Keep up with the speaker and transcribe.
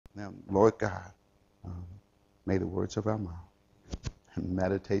Now, Lord God, may the words of our mouth and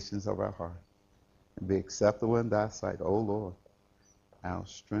meditations of our heart be acceptable in thy sight, O Lord, our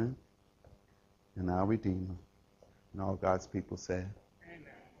strength and our Redeemer. And all God's people said,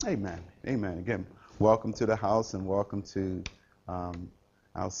 Amen. Amen. Again, welcome to the house and welcome to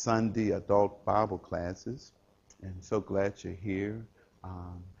our Sunday adult Bible classes. And so glad you're here.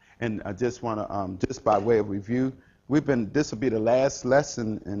 And I just want to, just by way of review, this will be the last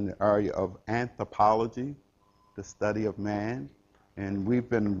lesson in the area of anthropology, the study of man. And we've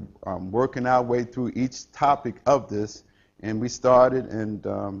been working our way through each topic of this. And we started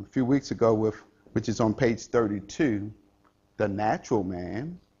a few weeks ago which is on page 32, the natural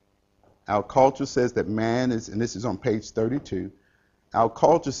man. Our culture says that man is, and this is on page 32, our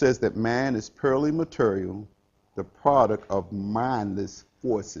culture says that man is purely material, the product of mindless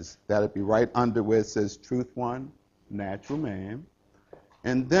forces. That'll be right under where it says truth one, natural man.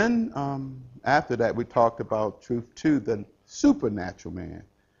 And then after that, we talked about truth two, the supernatural man.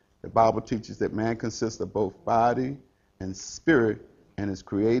 The Bible teaches that man consists of both body and spirit and is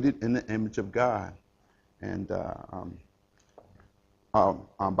created in the image of God. And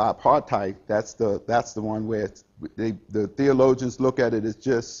bipartite, that's the one where the theologians look at it as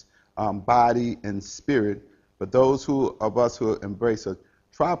just body and spirit. But those of us who embrace a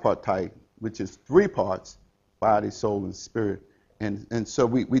tripartite, which is three parts, body, soul, and spirit. And so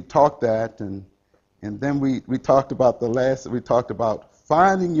we talked that, and then we talked about we talked about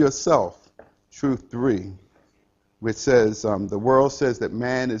finding yourself, truth 3, which says the world says that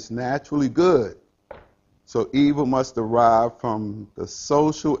man is naturally good. So evil must derive from the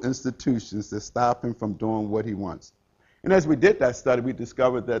social institutions that stop him from doing what he wants. And as we did that study, we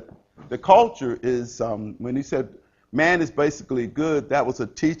discovered that the culture is, when he said man is basically good, that was a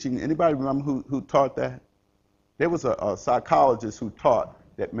teaching. Anybody remember who taught that? There was a psychologist who taught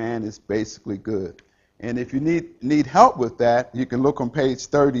that man is basically good. And if you need help with that, you can look on page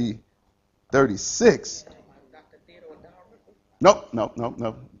 36. No.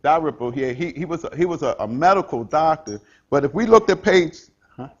 Dalrymple here, he was a medical doctor. But if we looked at page,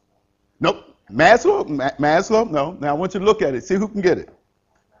 Maslow, no. Now I want you to look at it, see who can get it.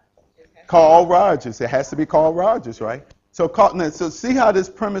 Carl Rogers. It has to be Carl Rogers, right? So see how this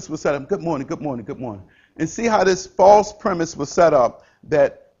premise was set up. Good morning. And see how this false premise was set up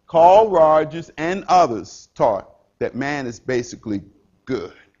that Carl Rogers and others taught that man is basically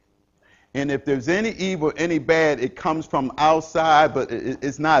good. And if there's any evil, any bad, it comes from outside, but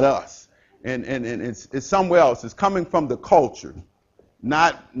it's not us. And it's somewhere else. It's coming from the culture,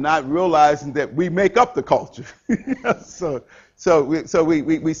 not realizing that we make up the culture. So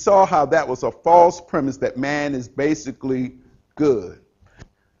we saw how that was a false premise, that man is basically good.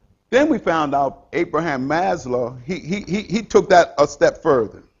 Then we found out Abraham Maslow, he took that a step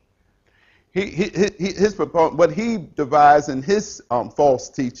further. What he devised in his false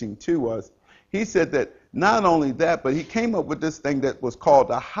teaching to us, he said that not only that, but he came up with this thing that was called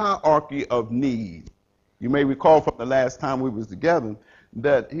the hierarchy of need. You may recall from the last time we was together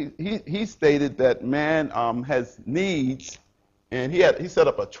that he stated that man has needs, and he set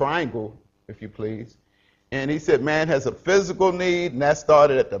up a triangle, if you please. And he said man has a physical need, and that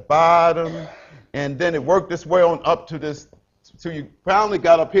started at the bottom, and then it worked its way on up to this. So you finally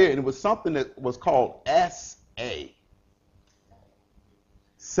got up here, and it was something that was called SA,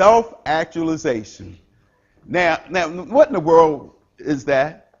 self-actualization. Now, what in the world is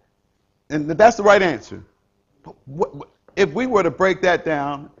that? And that's the right answer. If we were to break that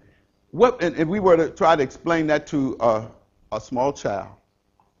down, if we were to try to explain that to a small child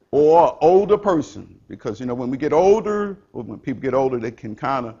or an older person, because when we get older, or when people get older, they can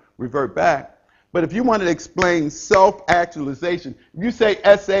kind of revert back. But if you wanted to explain self-actualization, if you say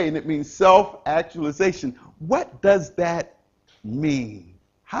SA and it means self-actualization, what does that mean?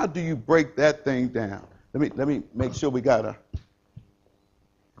 How do you break that thing down? Let me make sure we got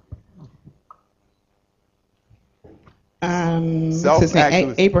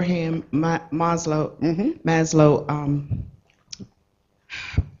Abraham Maslow. Mm-hmm. Maslow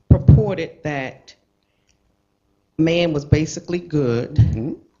purported that man was basically good,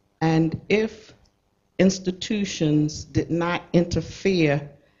 mm-hmm. and if institutions did not interfere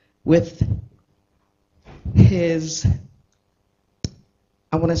with his,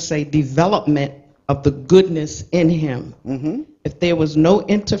 I want to say, development of the goodness in him, mm-hmm. if there was no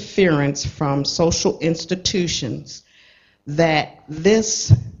interference from social institutions, that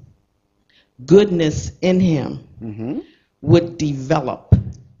this goodness in him mm-hmm. would develop.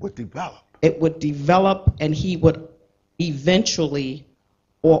 It would develop, and he would eventually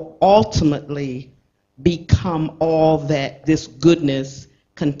or ultimately become all that this goodness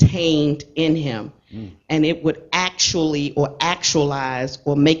contained in him, and it would actually or actualize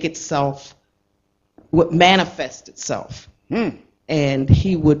or make itself, would manifest itself. And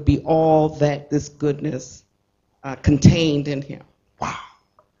he would be all that this goodness contained in him. Wow.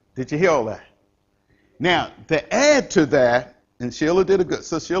 Did you hear all that? Now, to add to that, and Sheila did a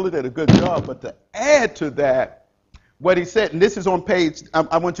good job, but to add to that, what he said, and this is on page,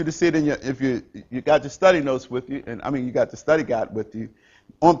 I want you to see it in your, if you got your study notes with you, and I mean you got the study guide with you,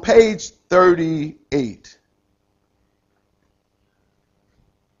 on page 38,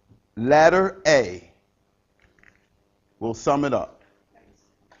 letter A, we'll sum it up.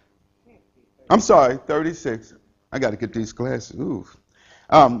 I'm sorry, 36. I got to get these glasses. Ooh.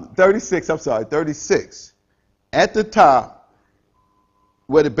 36, I'm sorry, 36. At the top,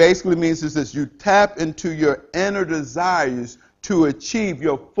 what it basically means is this: you tap into your inner desires to achieve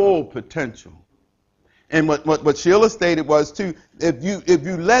your full potential. And what Sheila stated was, too, if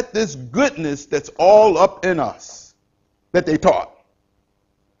you let this goodness that's all up in us, that they taught,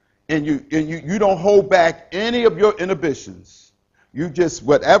 and you don't hold back any of your inhibitions, you just,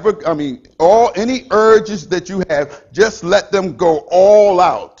 whatever, I mean, any urges that you have, just let them go all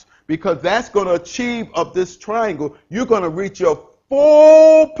out, because that's going to achieve of this triangle. You're going to reach your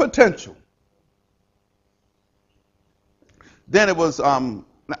full potential. Then it was, I'm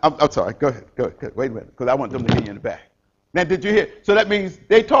sorry, go ahead, wait a minute, because I want them to hear you in the back. Now, did you hear? So that means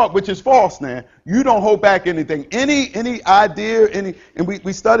they talk, which is false now. You don't hold back anything. Any idea, and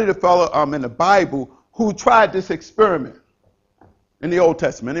we studied a fellow in the Bible who tried this experiment in the Old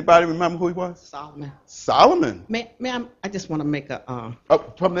Testament. Anybody remember who he was? Solomon. Solomon. Ma'am, I just want to make a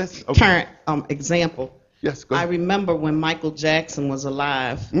from this okay. current example. Yes, go ahead. I remember when Michael Jackson was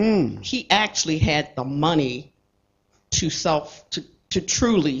alive, he actually had the money to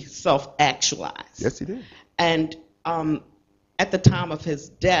truly self-actualize. Yes, he did. And at the time of his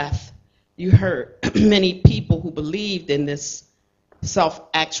death, you heard many people who believed in this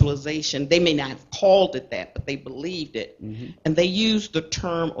self-actualization. They may not have called it that, but they believed it. And they used the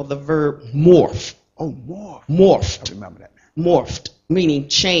term or the verb morph. Oh, morph. Morphed. I remember that. Morphed, meaning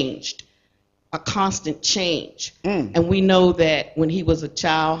changed, a constant change. And we know that when he was a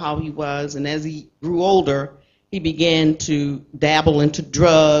child, how he was, and as he grew older, he began to dabble into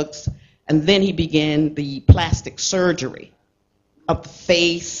drugs, and then he began the plastic surgery of the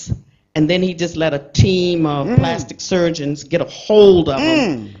face, and then he just let a team of plastic surgeons get a hold of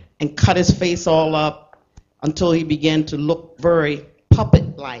him and cut his face all up until he began to look very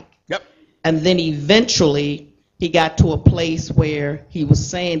puppet-like. Yep. And then eventually he got to a place where he was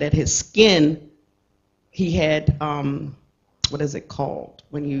saying that his skin, he had, what is it called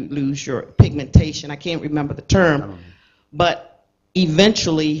when you lose your pigmentation? I can't remember the term. But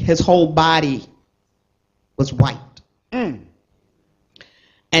eventually his whole body was white.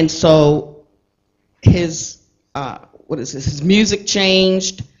 And so his, his music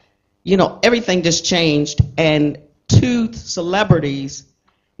changed, everything just changed. And to celebrities,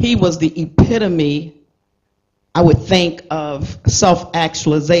 he was the epitome, I would think, of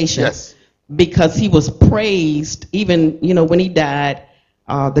self-actualization. Yes. Because he was praised, even, when he died,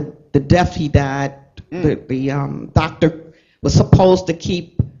 the death he died, the doctor was supposed to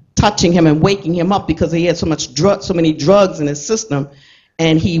keep touching him and waking him up because he had so many drugs in his system.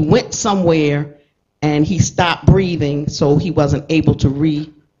 And he went somewhere and he stopped breathing, so he wasn't able to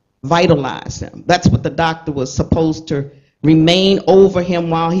revitalize him. That's what the doctor was supposed to remain over him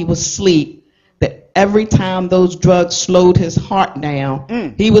while he was asleep, that every time those drugs slowed his heart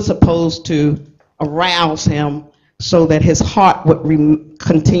down, he was supposed to arouse him so that his heart would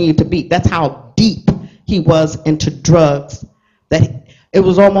continue to beat. That's how deep he was into drugs, that it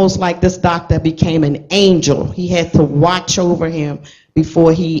was almost like this doctor became an angel. He had to watch over him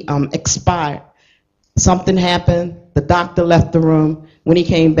before he expired. Something happened. The doctor left the room. When he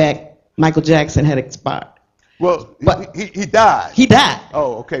came back, Michael Jackson had expired. Well, but he died. He died.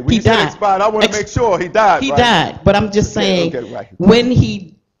 Oh, okay. When you said expired, I want to make sure he died. He died. But I'm just saying,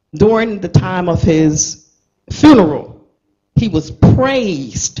 when during the time of his funeral, he was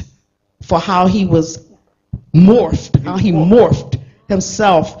praised for how he was morphed, how he morphed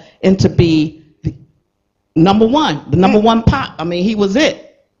himself into be the number one pop. I mean, he was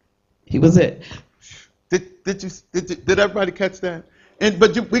it. He was it. Did everybody catch that?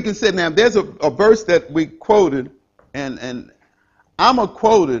 We can say now, there's a verse that we quoted, and I'm going to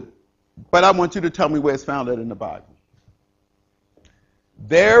quote it, but I want you to tell me where it's found in the Bible.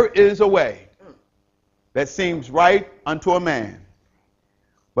 There is a way that seems right unto a man,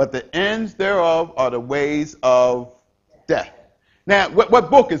 but the ends thereof are the ways of death. Now,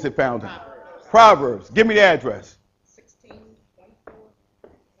 what book is it found in? Proverbs. Give me the address.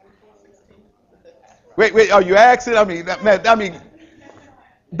 Wait, are you asking? I mean,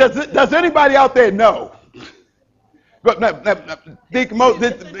 does anybody out there know? But Deacon Mo,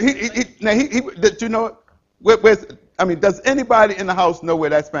 did you know it? Does anybody in the house know where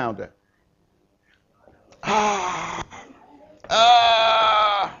that's found at?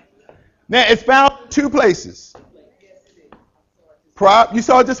 Now it's found in two places. You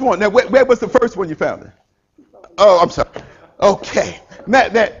saw just one. Now where was the first one you found it? Oh, I'm sorry. Okay.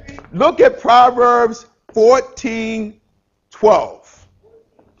 Now, look at Proverbs 14:12.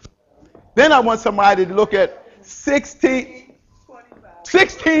 Then I want somebody to look at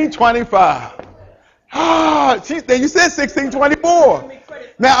 16:25. You said 16:24.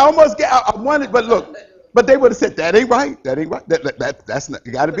 Now I almost I wanted, but look, but they would have said that ain't right. That ain't right. That's not.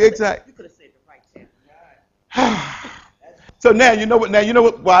 You got to be exact. You could have said the right thing. So now you know what. Now you know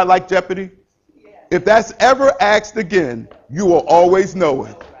what. Why I like Jeopardy. If that's ever asked again, you will always know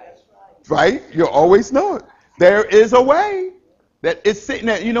it. Right? You'll always know it. There is a way that it's sitting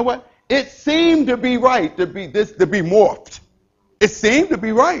there. You know what? It seemed to be right to be morphed. It seemed to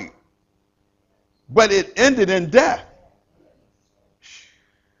be right. But it ended in death.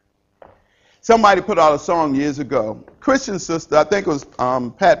 Somebody put out a song years ago. Christian sister, I think it was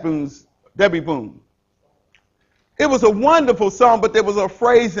Debbie Boone. It was a wonderful song, but there was a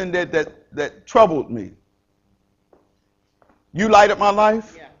phrase in there that troubled me. You light up my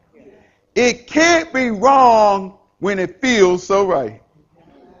life? Yeah. It can't be wrong when it feels so right.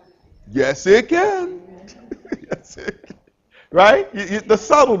 Yes, it can. Yes, it can. Right? The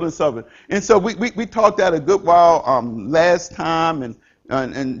subtleness of it. And so we talked that a good while last time,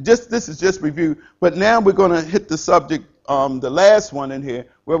 and just this is just review. But now we're going to hit the subject, the last one in here,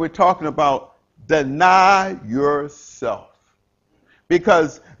 where we're talking about deny yourself.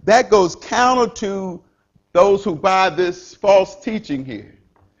 Because that goes counter to those who buy this false teaching here.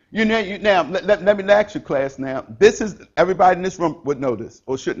 Now, let me ask you, class, now. This is, everybody in this room would know this,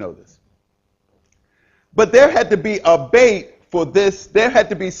 or should know this. But there had to be a bait for this. There had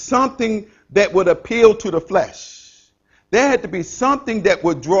to be something that would appeal to the flesh. There had to be something that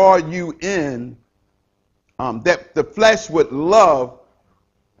would draw you in, that the flesh would love,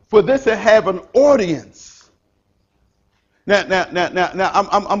 for this to have an audience. Now,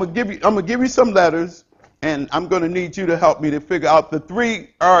 I'm gonna give you some letters, and I'm gonna need you to help me to figure out the three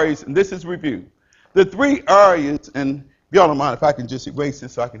areas. And this is review. The three areas, and if y'all don't mind if I can just erase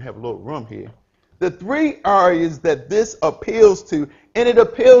this so I can have a little room here. The three areas that this appeals to, and it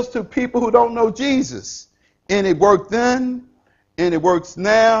appeals to people who don't know Jesus. And it worked then, and it works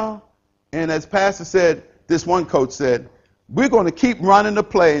now. And as Pastor said, this one coach said, we're going to keep running the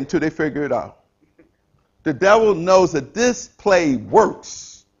play until they figure it out. The devil knows that this play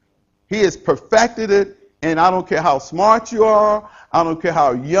works. He has perfected it, and I don't care how smart you are, I don't care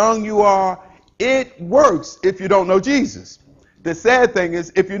how young you are, it works if you don't know Jesus. The sad thing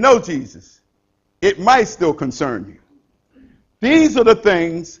is, if you know Jesus, it might still concern you. These are the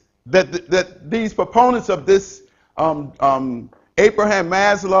things that these proponents of this, Abraham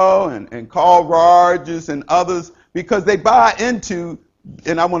Maslow and Carl Rogers and others, because they buy into,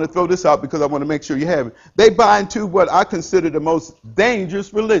 and I want to throw this out because I want to make sure you have it, they buy into what I consider the most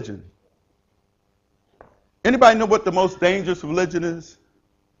dangerous religion. Anybody know what the most dangerous religion is?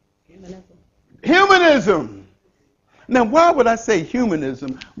 Humanism. Now, why would I say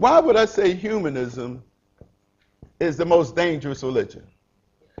humanism? Why would I say humanism is the most dangerous religion?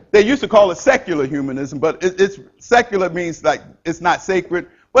 They used to call it secular humanism, but it's secular means like it's not sacred,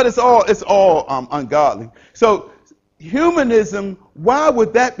 but it's all ungodly. So humanism, why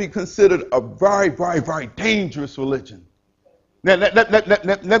would that be considered a very, very, very dangerous religion? Now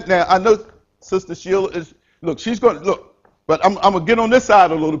I know Sister Sheila is, look, she's going to, look, but I'm going to get on this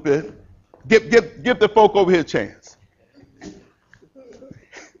side a little bit. Give the folk over here a chance.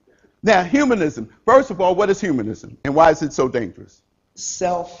 Now, humanism. First of all, what is humanism, and why is it so dangerous?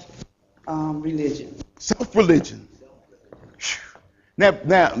 Self-religion. Self-religion.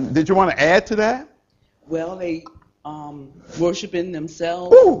 Now, did you want to add to that? Well, they worshiping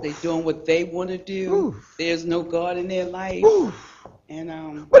themselves. Ooh. They doing what they want to do. Ooh. There's no God in their life. Ooh.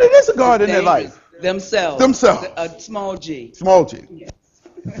 And but it is a God in their life. Themselves. A small G. Small G. Yes.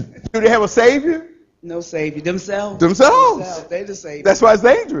 Do they have a savior? No savior. Themselves. They the savior. That's why it's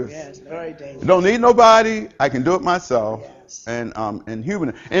dangerous. Yes, very dangerous. You don't need nobody. I can do it myself. Yes. And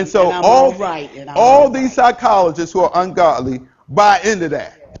human. And so and all these psychologists who are ungodly buy into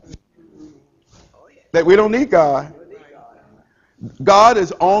that. That we don't need God. God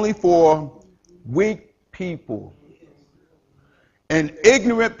is only for weak people and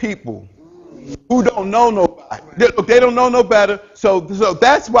ignorant people who don't know nobody. They don't know no better. So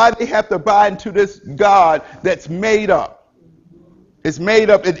that's why they have to buy into this God that's made up. It's made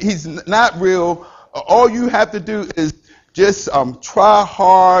up. He's not real. All you have to do is just try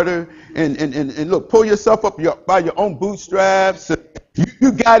harder and look, pull yourself up by your own bootstraps.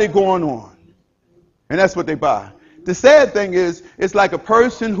 You got it going on. And that's what they buy. The sad thing is, it's like a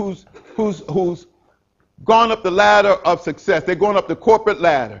person who's gone up the ladder of success. They're going up the corporate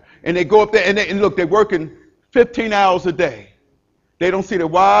ladder. And they go up there and look, they're working 15 hours a day. They don't see their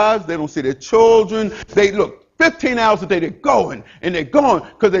wives. They don't see their children. They look, 15 hours a day, they're going and they're going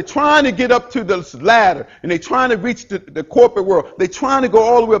because they're trying to get up to this ladder and they're trying to reach the corporate world. They're trying to go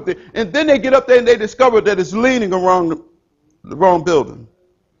all the way up there. And then they get up there and they discover that it's leaning around the wrong building.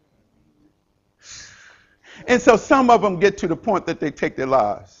 And so some of them get to the point that they take their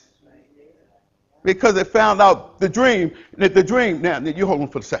lives because they found out the dream. Now, you hold on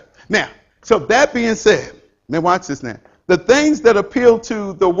for a second. Now, so that being said, now watch this now. The things that appeal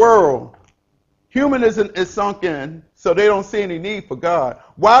to the world, humanism is sunk in, so they don't see any need for God.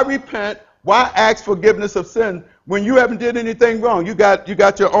 Why repent? Why ask forgiveness of sin when you haven't did anything wrong? You got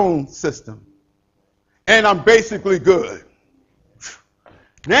your own system. And I'm basically good.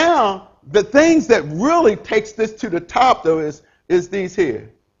 Now, the things that really takes this to the top, though, is these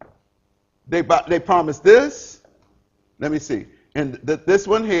here. They promise this. Let me see. And this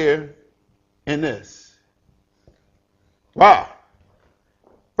one here and this. Wow.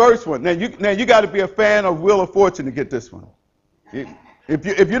 First one. Now you got to be a fan of Wheel of Fortune to get this one.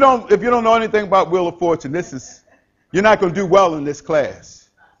 If you don't know anything about Wheel of Fortune, you're not going to do well in this class.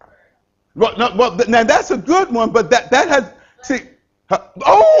 Well, now that's a good one, but that has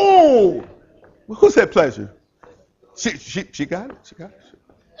oh, who said pleasure? She got it. She got it.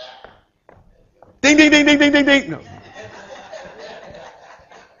 Ding ding ding ding ding ding ding. No.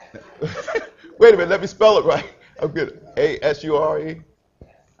 Wait a minute. Let me spell it right. I'm good. A-S-U-R-E.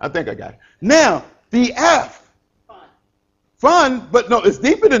 I think I got it. Now, the F. Fun, but no, it's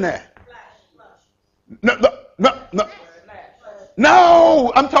deeper than that.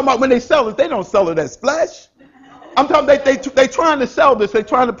 No, I'm talking about when they sell it. They don't sell it as flesh. I'm talking they trying to sell this. They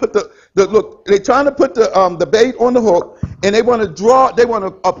trying to put they're trying to put the bait on the hook, and they want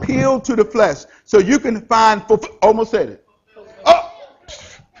to appeal to the flesh. So you can find, almost said it. Oh,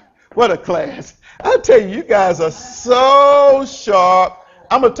 what a class. I tell you, you guys are so sharp.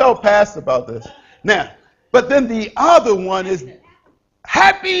 I'm going to tell Pastor about this. Now, but then the other one is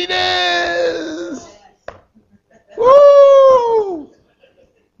happiness. Woo!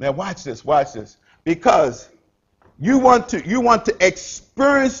 Now watch this. Because you want to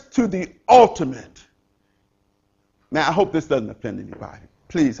experience to the ultimate. Now, I hope this doesn't offend anybody.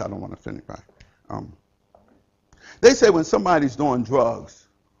 Please, I don't want to offend anybody. They say when somebody's doing drugs,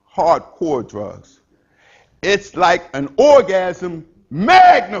 hardcore drugs, it's like an orgasm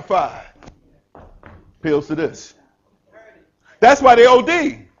magnified. Pills to this. That's why they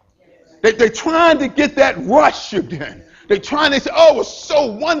OD. They're trying to get that rush again. They're trying to say, oh, it's so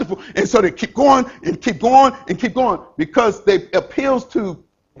wonderful. And so they keep going and keep going and keep going because they appeals to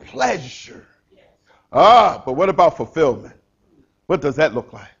pleasure. But what about fulfillment? What does that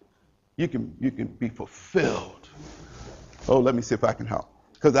look like? You can be fulfilled. Oh, let me see if I can help.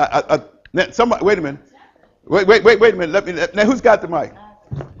 Because somebody, wait a minute. Wait a minute. Now, who's got the mic?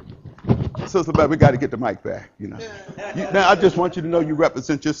 Sister Beth, we got to get the mic back, you know. Now, I just want you to know you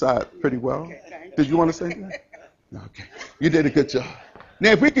represent your side pretty well. Did you want to say that? Okay. You did a good job.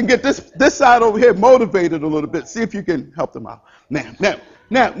 Now, if we can get this side over here motivated a little bit, see if you can help them out.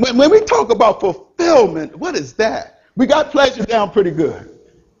 Now, when we talk about fulfillment, what is that? We got pleasure down pretty good.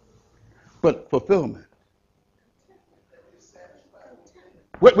 But fulfillment.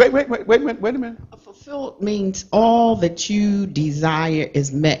 Wait a minute. Fulfilled means all that you desire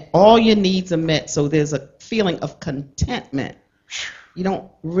is met. All your needs are met. So there's a feeling of contentment. You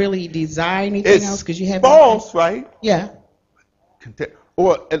don't really desire anything else because you have false, right? Yeah. Content.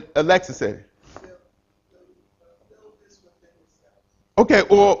 Or Alexa said it. Okay,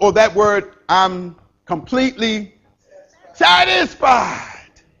 or that word, I'm completely satisfied.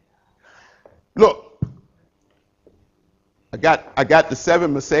 Look. I got the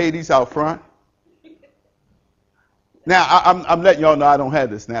 7 Mercedes out front. Now, I'm letting y'all know I don't have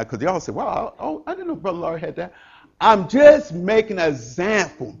this now because y'all say, wow, I didn't know Brother Larry had that. I'm just making an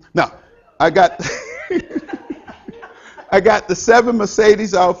example. Now, I got the 7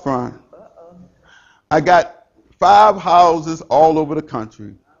 Mercedes out front. I got 5 houses all over the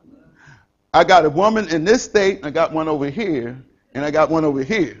country. I got a woman in this state, and I got one over here, and I got one over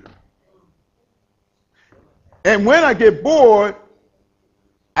here. And when I get bored,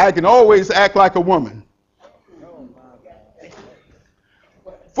 I can always act like a woman.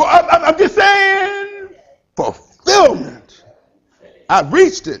 I'm just saying, fulfillment. I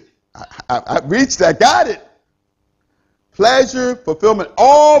reached it. I reached it. I got it. Pleasure, fulfillment.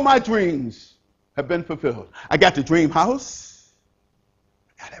 All my dreams have been fulfilled. I got the dream house.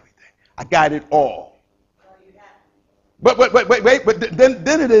 I got everything. I got it all. But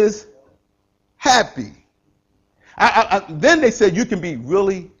then it is happy. Then they said you can be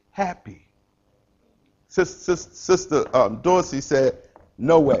really happy. Sister Dorsey said,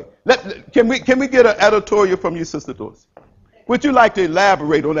 no way. Can we get an editorial from you, Sister Dorsey? Would you like to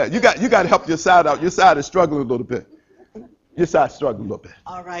elaborate on that? You got to help your side out. Your side is struggling a little bit. Your side's struggling a little bit.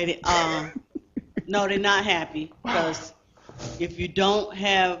 All right. No, they're not happy because if you don't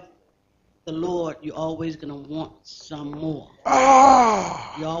have the Lord, you're always going to want some more.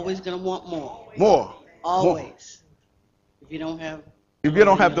 Oh. You're always going to want more. More. Always. More. If you don't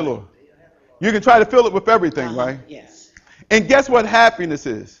have the Lord. You can try to fill it with everything, right? Yes. And guess what happiness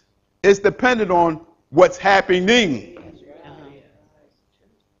is? It's dependent on what's happening.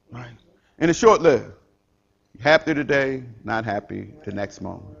 Right. And it's short-lived. Happy today, not happy the next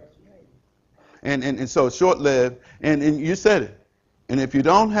moment. And so it's short-lived. And you said it. And if you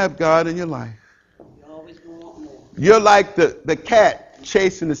don't have God in your life, You're always going to want more. You're like the cat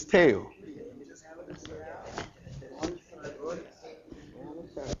chasing his tail.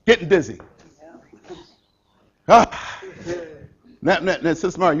 Getting dizzy. Ah. Now,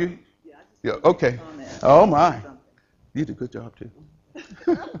 Sister Mara, yeah, okay. Oh, my. You did a good job, too.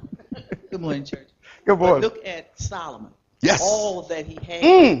 Good morning, church. Good morning. But look at Solomon. Yes. All that he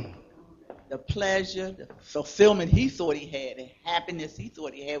had. The pleasure, the fulfillment he thought he had, the happiness he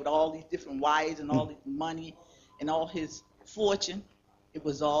thought he had with all these different wives and all this money and all his fortune. It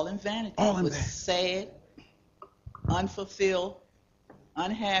was all in vanity. All in it was vanity. sad, unfulfilled,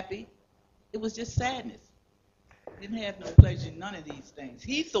 unhappy. It was just sadness. He didn't have no pleasure in none of these things.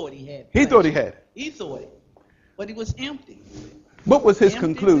 He thought he had pleasure. He thought he had it. He thought it. But he was empty. What was his Empty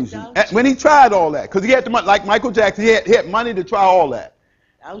conclusion? without When he tried all that, because he had the money, like Michael Jackson, he had money to try all that.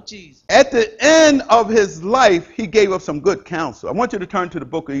 Without Jesus. At the end of his life, he gave us some good counsel. I want you to turn to the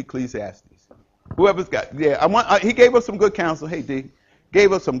book of Ecclesiastes. Whoever's got, he gave us some good counsel. Hey, D,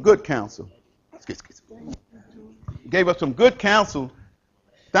 gave us some good counsel. Gave us some good counsel.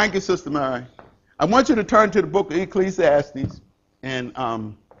 Thank you, Sister Mary. I want you to turn to the book of Ecclesiastes,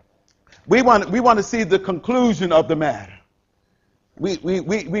 and we want to see the conclusion of the matter. We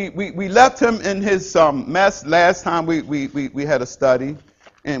left him in his mess last time we had a study.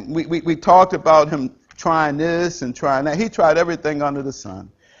 And we talked about him trying this and trying that. He tried everything under the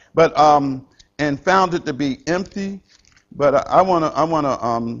sun, but and found it to be empty. But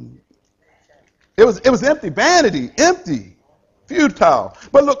it was empty, vanity, empty, futile.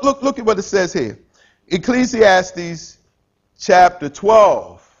 But look at what it says here, Ecclesiastes chapter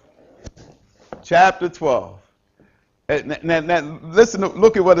 12. Chapter 12. Now listen.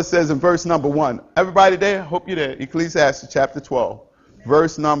 Look at what it says in verse number 1. Everybody there? Hope you're there. Ecclesiastes chapter 12.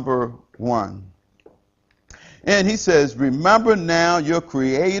 Verse number 1. And he says, remember now your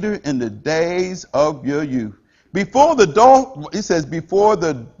Creator in the days of your youth. Before the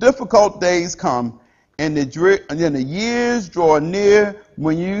difficult days come and the years draw near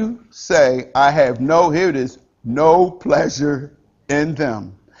when you say, I have no pleasure in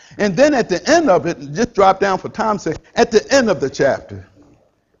them. And then at the end of it, just drop down for time's sake, at the end of the chapter,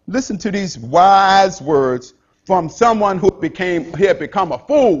 listen to these wise words from someone who had become a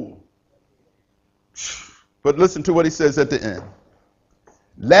fool. But listen to what he says at the end.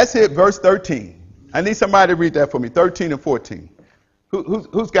 Let's hit verse 13. I need somebody to read that for me. 13 and 14.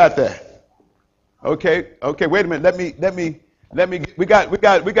 Who's got that? Okay. Wait a minute. We got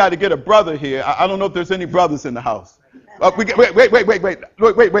to get a brother here. I don't know if there's any brothers in the house. Wait.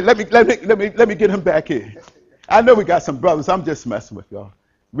 Let me get him back here. I know we got some brothers. I'm just messing with y'all.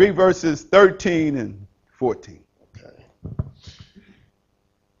 Read verses 13 and 14. Okay.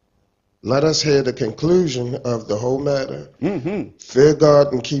 Let us hear the conclusion of the whole matter. Mm-hmm. Fear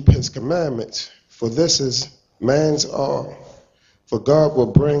God and keep his commandments, for this is man's all. For God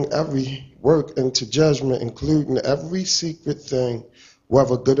will bring every work into judgment, including every secret thing,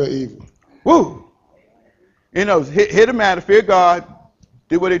 whether good or evil. Woo! Hear the matter, fear God,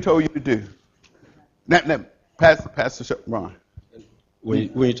 do what he told you to do. Now Pastor Ron. When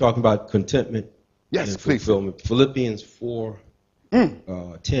you're talking about contentment, yes, and please. fulfillment, Philippians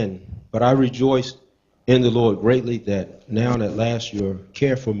 4:10. But I rejoiced in the Lord greatly that now at last your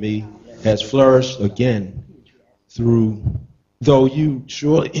care for me has flourished again though you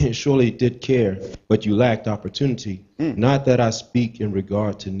surely did care, but you lacked opportunity. Not that I speak in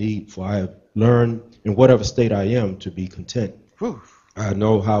regard to need, for I have learned in whatever state I am to be content. Whew. I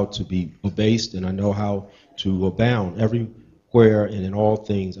know how to be abased, and I know how to abound. Everywhere and in all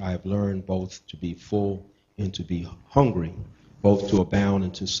things I have learned both to be full and to be hungry, both to abound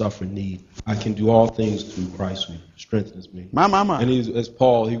and to suffer need. I can do all things through Christ who strengthens me. My. And as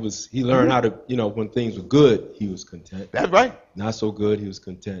Paul, he learned how to, when things were good, he was content. That's right. Not so good, he was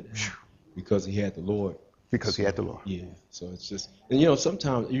content because he had the Lord. Because he had the Lord. Yeah, so it's just, and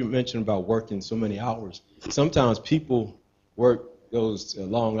sometimes you mentioned about working so many hours. Sometimes people work those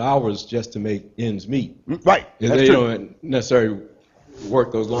long hours just to make ends meet. Right. And That's they true. don't necessarily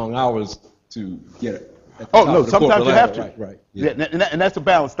work those long hours to get it. Oh, no, sometimes you have to. Right. Yeah, and that's a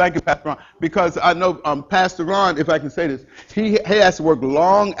balance. Thank you, Pastor Ron. Because I know Pastor Ron, if I can say this, he has to work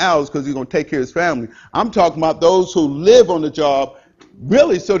long hours because he's going to take care of his family. I'm talking about those who live on the job,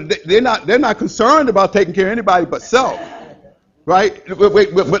 really, so they're not concerned about taking care of anybody but self. Right?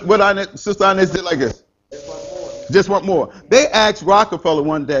 Wait, what Sister Inez did like this. Just want more. They asked Rockefeller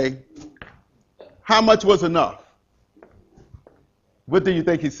one day, how much was enough? What do you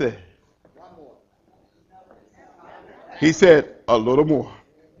think he said? He said, a little more.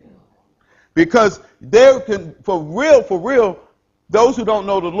 Because there can, for real, those who don't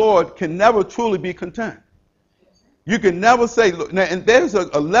know the Lord can never truly be content. You can never say, look, now, and there's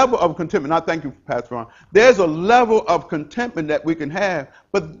a level of contentment. I thank you, Pastor Ron. There's a level of contentment that we can have,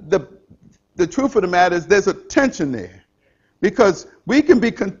 but the truth of the matter is there's a tension there. Because we can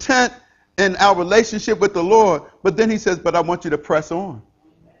be content in our relationship with the Lord, but then he says, but I want you to press on.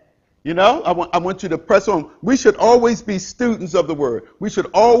 I want you to press on. We should always be students of the Word. We should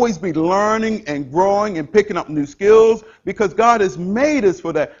always be learning and growing and picking up new skills because God has made us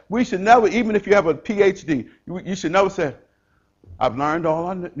for that. We should never, even if you have a PhD, you should never say, I've learned all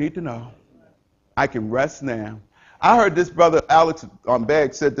I need to know. I can rest now. I heard this brother Alex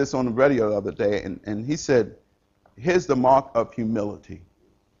Begg said this on the radio the other day, and he said, here's the mark of humility.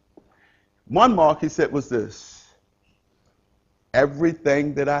 One mark, he said, was this.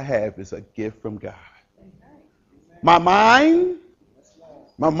 Everything that I have is a gift from God. My mind,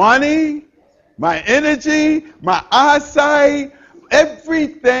 my money, my energy, my eyesight,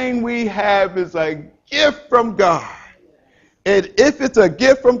 everything we have is a gift from God. And if it's a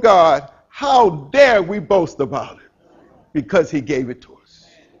gift from God, how dare we boast about it? Because he gave it to us.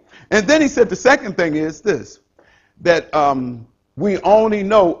 And then he said the second thing is this, that we only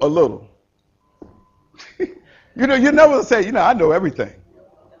know a little. You never say, I know everything.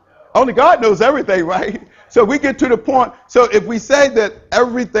 Only God knows everything, right? So we get to the point. So if we say that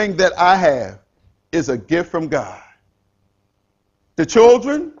everything that I have is a gift from God, the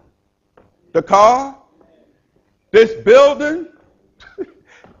children, the car, this building,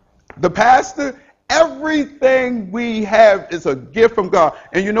 the pastor, everything we have is a gift from God.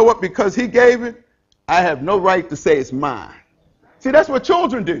 And you know what? Because he gave it, I have no right to say it's mine. See, that's what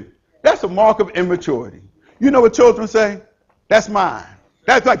children do. That's a mark of immaturity. You know what children say? That's mine.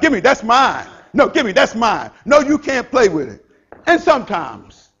 That's like, give me, that's mine. No, give me, that's mine. No, you can't play with it. And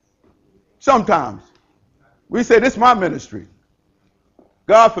sometimes, we say, this is my ministry.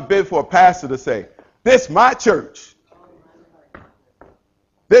 God forbid for a pastor to say, this is my church.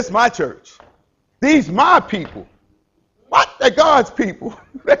 This is my church. These my people. What? They're God's people.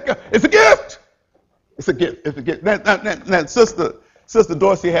 It's a gift. It's a gift. It's a gift. Now, Sister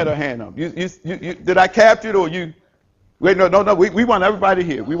Dorsey had her hand up. Did I capture it or you? Wait, no. We want everybody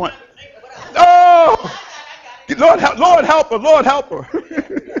here. We want. Oh, Lord help her. Lord help her.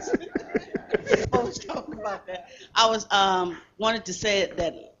 I was talking about that. I was wanted to say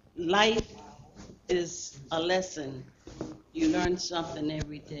that life is a lesson. You learn something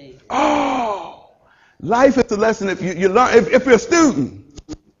every day. Oh, life is a lesson. If you learn, if you're a student.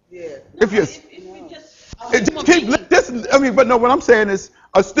 Yeah. If you're. But no, what I'm saying is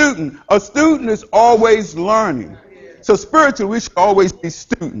a student is always learning. So spiritually, we should always be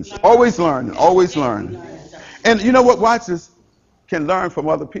students, always learning. And you know what? Watch this. Can learn from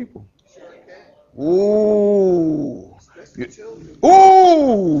other people. Ooh. Did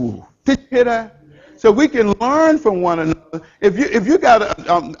you hear that? So we can learn from one another. If you got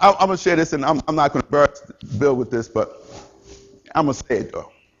I'm gonna share this, and I'm not gonna embarrass Bill with this, but I'm gonna say it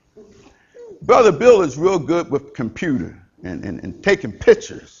though. Brother Bill is real good with computer and taking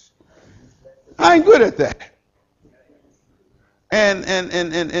pictures. I ain't good at that. And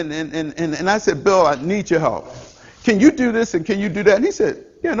I said, Bill, I need your help. Can you do this and can you do that? And he said,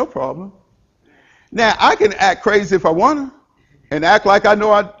 yeah, no problem. Now I can act crazy if I want to, and act like I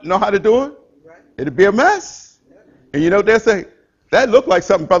know how to do it. It'd be a mess. And you know what they say? That looked like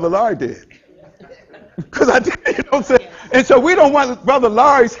something Brother Larry did. Because I did, you know what I'm saying? And so we don't want Brother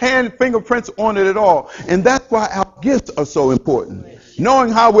Larry's fingerprints on it at all. And that's why our gifts are so important.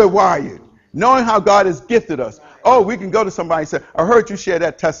 knowing how we're wired, knowing how God has gifted us. Oh, we can go to somebody and say, I heard you share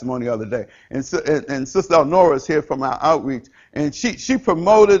that testimony the other day. And Sister Elnora is here from our outreach, and she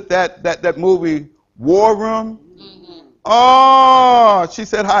promoted that movie War Room. Oh, she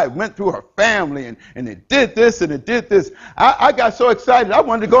said how it went through her family, and it did this and it did this. I got so excited, I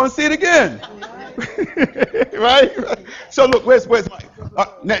wanted to go and see it again. Right? So look, where's Mike?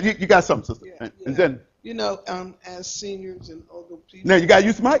 Now you got something, sister. Yeah. And then, You know, as seniors and older people. now you got to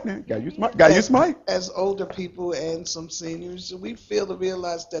use the mic now. Got to use the mic. Got to use the mic. As older people and some seniors, we fail to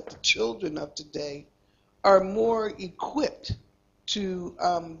realize that the children of today are more equipped to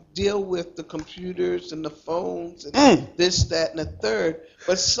deal with the computers and the phones and this, that, and the third.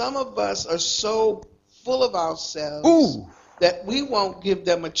 But some of us are so full of ourselves that we won't give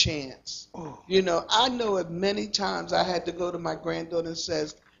them a chance. You know, I know it many times I had to go to my granddaughter and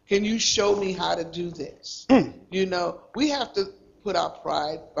says, can you show me how to do this? You know, we have to put our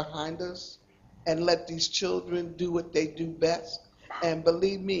pride behind us and let these children do what they do best. And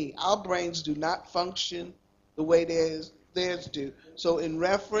believe me, our brains do not function the way theirs do. So in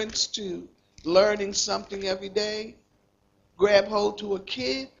reference to learning something every day, grab hold to a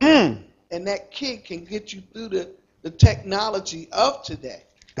kid, and that kid can get you through the technology of today.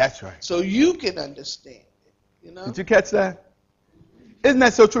 That's right. So you can understand it, you know? Did you catch that? Isn't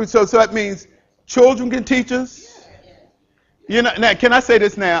that so true? So that means children can teach us. You know, now, can I say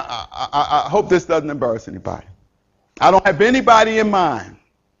this now? I hope this doesn't embarrass anybody. I don't have anybody in mind.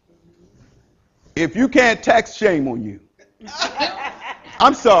 If you can't text, shame on you.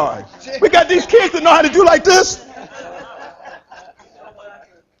 I'm sorry. We got these kids that know how to do like this.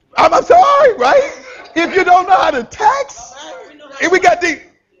 I'm sorry, right? If you don't know how to text, and we got these.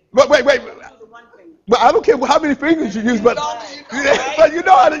 But wait. But I don't care how many fingers you use, but you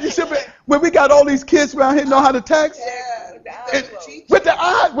know how to. You should be. When we got all these kids around here know how to text, with the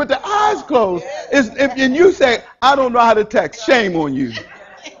eyes closed. And you say, I don't know how to text, shame on you.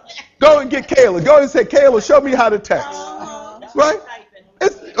 Go and get Kayla. Go and say, Kayla, show me how to text. Right?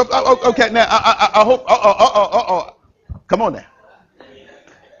 Okay. Now I hope. Come on now.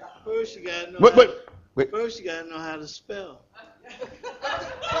 First you gotta know. Wait. First you gotta know how to spell.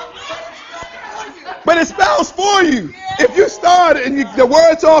 But it spells for you. If you start and the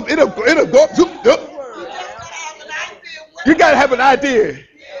word's off, it'll go. You gotta have an idea.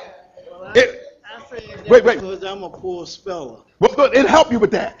 Wait. Because I'm a poor speller. Well, good. It'll help you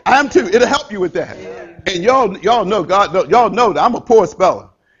with that. I am too. It'll help you with that. And y'all know God. Y'all know that I'm a poor speller.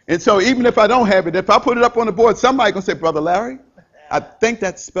 And so even if I don't have it, if I put it up on the board, somebody gonna say, Brother Larry, I think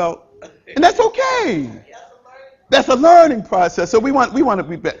that's spelled, and that's okay. That's a learning process. So we want to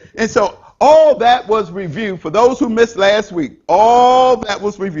be better. And so all that was reviewed. For those who missed last week, all that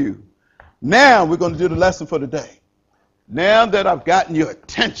was reviewed. Now we're going to do the lesson for today. Now that I've gotten your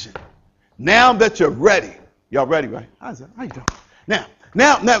attention, now that you're ready. Y'all ready, right? How you doing?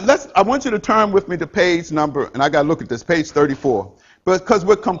 Now, I want you to turn with me to page number, and I got to look at this, page 34. Because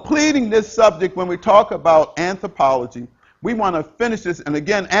we're completing this subject when we talk about anthropology. We want to finish this. And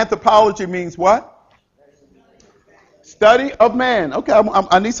again, anthropology means what? Study of man. Okay,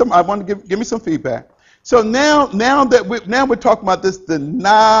 I need some. I want to give me some feedback. So now we're talking about this.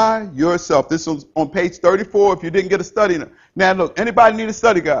 Deny yourself. This is on page 34. If you didn't get a study, now look. Anybody need a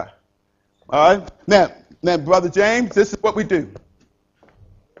study guide? All right. Now, Brother James, this is what we do.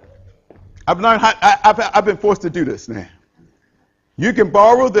 I've learned how. I've been forced to do this now. You can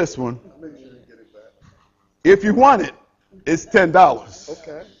borrow this one. If you want it, it's $10.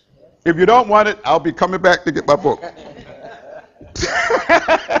 Okay. If you don't want it, I'll be coming back to get my book.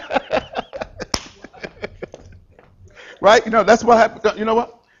 Right? You know, that's what happened. You know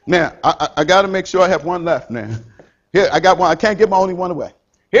what? Now, I got to make sure I have one left now. Here, I got one. I can't give my only one away.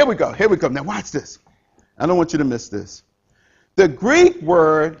 Here we go. Now, watch this. I don't want you to miss this. The Greek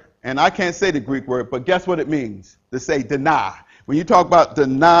word, and I can't say the Greek word, but guess what it means? To say deny. When you talk about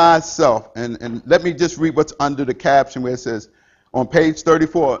deny self, and let me just read what's under the caption where it says, on page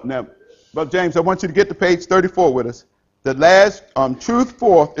 34. Now, Brother James, I want you to get to page 34 with us. The last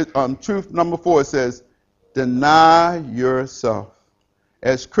truth number 4 says, deny yourself.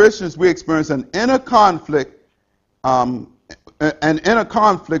 As Christians, we experience an inner conflict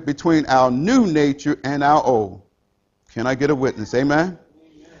between our new nature and our old. Can I get a witness? Amen?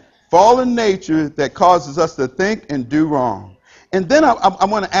 Fallen nature that causes us to think and do wrong. And then I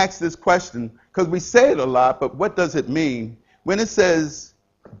want to ask this question, because we say it a lot, but what does it mean? When it says,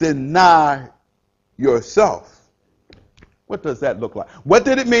 deny yourself, what does that look like? What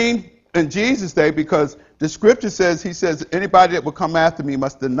did it mean in Jesus' day? Because the scripture says, he says, anybody that will come after me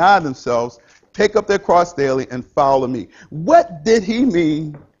must deny themselves, take up their cross daily and follow me. What did he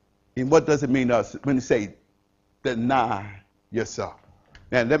mean, and what does it mean to us when he say deny yourself?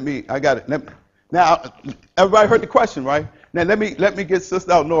 Now I got it. Now everybody heard the question, right? Now let me get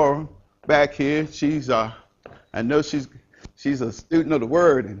Sister Elnora back here. I know she's a student of the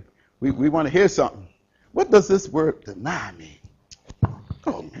word, and we want to hear something. What does this word deny mean?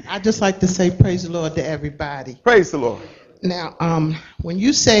 Oh, man. I just like to say praise the Lord to everybody. Praise the Lord. Now, when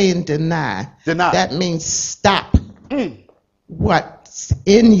you say in deny, that means stop what's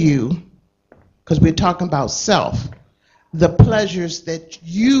in you, because we're talking about self, the pleasures that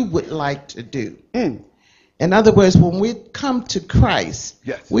you would like to do. In other words, when we come to Christ,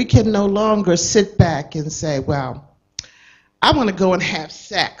 we can no longer sit back and say, well, I want to go and have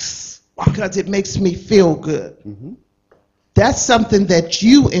sex because it makes me feel good. That's something that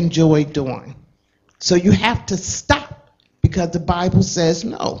you enjoy doing. So you have to stop, because the Bible says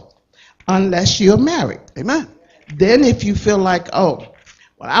no, unless you're married. Amen. Then if you feel like, oh,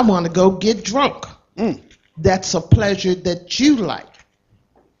 well, I want to go get drunk, that's a pleasure that you like.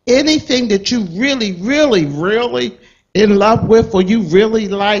 Anything that you really, really, really in love with, or you really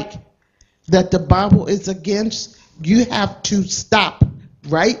like, that the Bible is against, you have to stop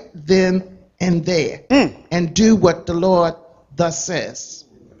right then and there and do what the Lord thus says.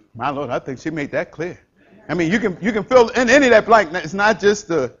 My Lord, I think she made that clear. I mean, you can fill in any of that blank. It's not just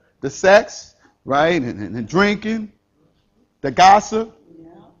the sex, right, and drinking, the gossip,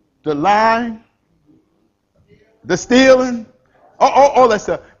 the lying, the stealing, all that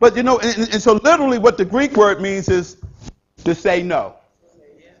stuff. But you know, and so literally what the Greek word means is to say no.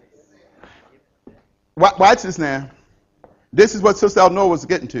 Watch this now. This is what Sister Elnora was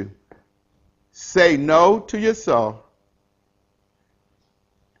getting to. Say no to yourself.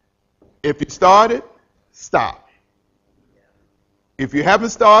 If you started, stop. If you haven't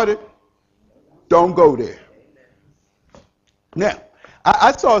started, don't go there. Now,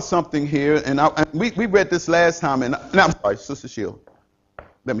 I saw something here, and we read this last time, and I'm sorry, Sister Sheila.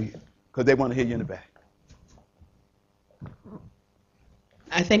 Let me, because they want to hear you in the back.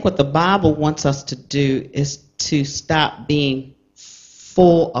 I think what the Bible wants us to do is to stop being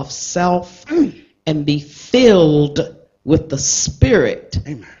full of self and be filled with the Spirit.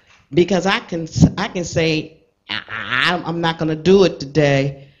 Amen. Because I can say, I'm not going to do it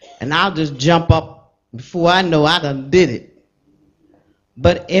today, and I'll just jump up before I know I done did it.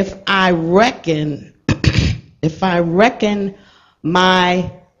 But if I reckon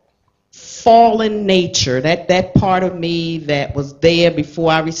my fallen nature, that part of me that was there before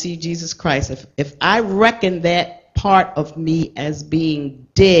I received Jesus Christ, if I reckon that part of me as being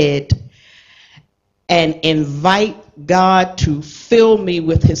dead and invite God to fill me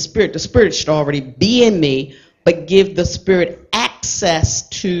with his Spirit, the Spirit should already be in me, but give the Spirit access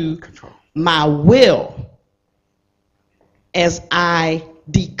to my will as I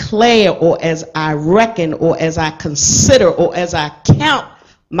declare, or as I reckon, or as I consider, or as I count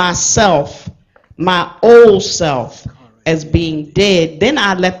myself, my old self, as being dead. Then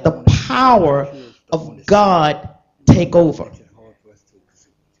I let the power of God take over.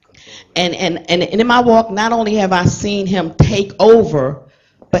 And in my walk, not only have I seen him take over,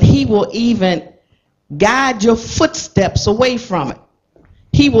 but he will even guide your footsteps away from it.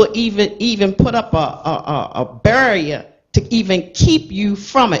 He will even put up a barrier to even keep you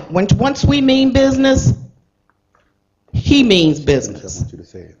from it. Once we mean business, he means business. I want you to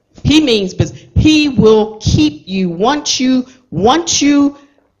say it. He means business. He will keep you. Once you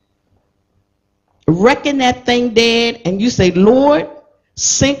reckon that thing dead and you say, Lord,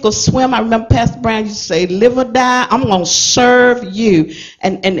 sink or swim. I remember Pastor Brown used to say, live or die, I'm going to serve you.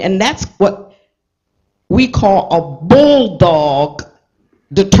 And that's what we call a bulldog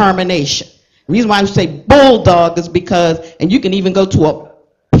determination. The reason why I say bulldog is because, and you can even go to a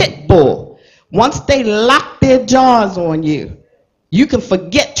pit bull. Once they lock their jaws on you, you can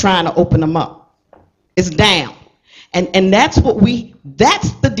forget trying to open them up. It's down. And that's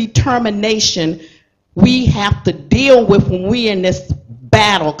the determination we have to deal with when we're in this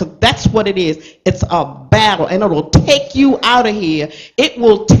battle, because that's what it is. It's a battle, and it'll take you out of here. It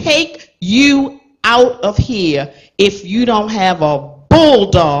will take you out of here if you don't have a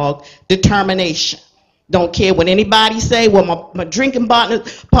bulldog determination. Don't care what anybody say. Well, my drinking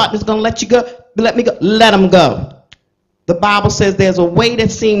partner's going to let you go. Let me go. Let them go. The Bible says there's a way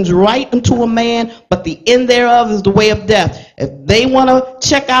that seems right unto a man, but the end thereof is the way of death. If they want to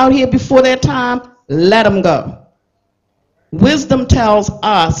check out here before their time, let them go. Wisdom tells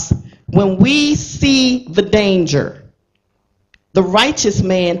us when we see the danger, the righteous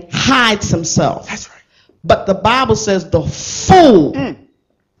man hides himself. That's right. But the Bible says the fool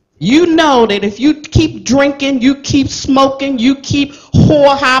You know that if you keep drinking, you keep smoking, you keep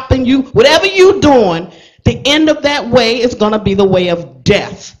whore hopping, whatever you're doing, the end of that way is going to be the way of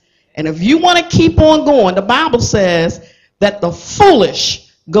death. And if you want to keep on going, the Bible says that the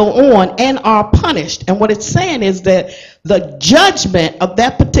foolish go on and are punished. And what it's saying is that the judgment of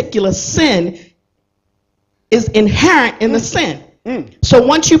that particular sin is inherent in the sin. So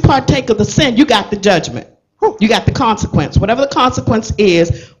once you partake of the sin, you got the judgment. You got the consequence. Whatever the consequence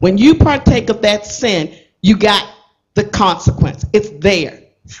is, when you partake of that sin, you got the consequence. It's there.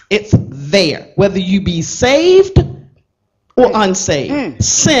 It's there. Whether you be saved or unsaved.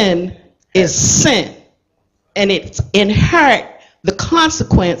 Sin is sin. And it's inherent. The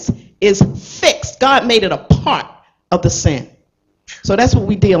consequence is fixed. God made it a part of the sin. So that's what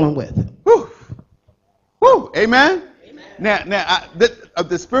we're dealing with. Woo. Woo. Amen. Now,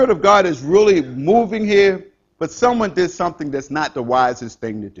 the Spirit of God is really moving here, but someone did something that's not the wisest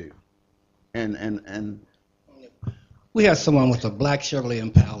thing to do. And we have someone with a black Chevrolet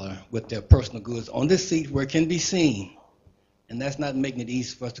Impala with their personal goods on this seat where it can be seen, and that's not making it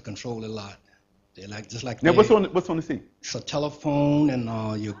easy for us to control a lot. They're just like now, what's on the seat? It's a telephone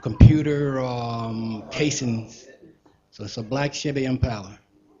and your computer casings. So it's a black Chevy Impala.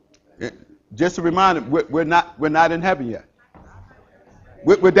 Just a reminder, we're not in heaven yet.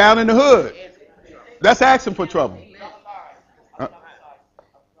 We're down in the hood. That's asking for trouble.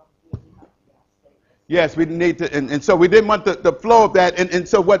 Yes, we need to, and so we didn't want the flow of that. And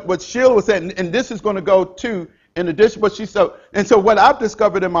so what Sheila was saying, and this is going to go to, in addition to what she said, and so what I've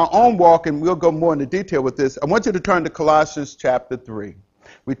discovered in my own walk, and we'll go more into detail with this, I want you to turn to Colossians chapter 3.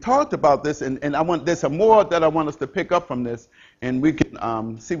 We talked about this, and there's some more that I want us to pick up from this, and we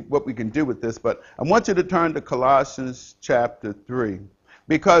can see what we can do with this, but I want you to turn to Colossians chapter 3.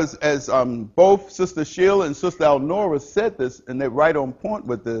 Because as both Sister Sheila and Sister Elnora said this, and they're right on point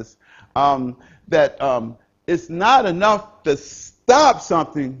with this, that it's not enough to stop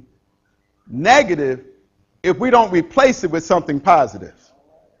something negative if we don't replace it with something positive.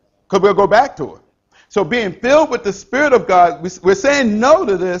 Because we'll go back to it. So being filled with the Spirit of God, we're saying no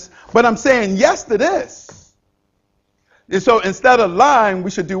to this, but I'm saying yes to this. And so instead of lying,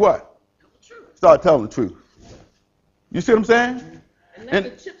 we should do what? Start telling the truth. You see what I'm saying? And let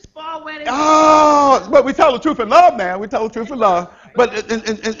the chips fall where they but we tell the truth in love now. We tell the truth in love. But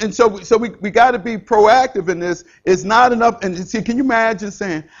and so we got to be proactive in this. It's not enough. And see, can you imagine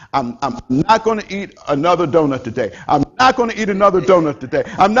saying, I'm not going to eat another donut today. I'm not going to eat another donut today.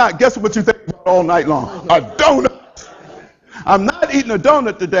 I'm not. Guess what you think about all night long? A donut. I'm not eating a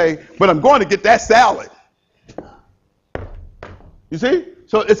donut today, but I'm going to get that salad. You see?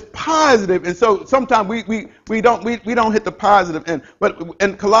 So it's positive, and so sometimes we don't hit the positive end. But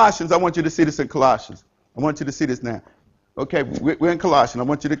in Colossians, I want you to see this in Colossians. I want you to see this now. Okay, we're in Colossians. I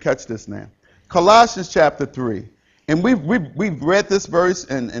want you to catch this now. Colossians chapter 3. And we've read this verse,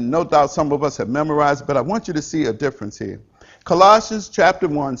 and no doubt some of us have memorized it, but I want you to see a difference here. Colossians chapter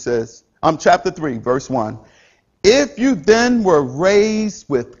 1 says, chapter 3, verse 1. If you then were raised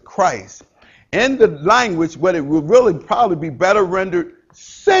with Christ. In the language, what it will really probably be better rendered,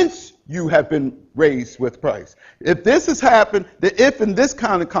 since you have been raised with Christ. If this has happened, the if in this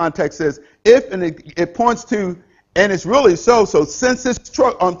kind of context says if, and it points to, and it's really so since it's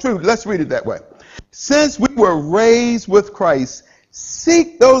true, let's read it that way. Since we were raised with Christ,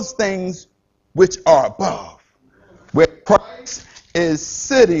 seek those things which are above, where Christ is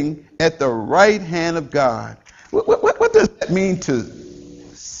sitting at the right hand of God. What does that mean to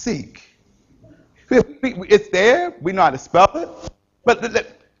seek? It's there. We know how to spell it. But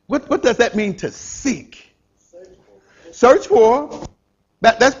what does that mean to seek? Search for.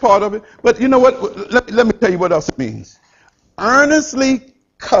 That's part of it. But you know what? Let me tell you what else it means. Earnestly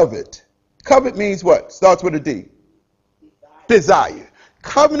covet. Covet means what? Starts with a D. Desire.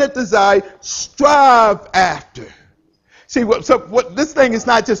 Covenant desire. Strive after. See, what this thing is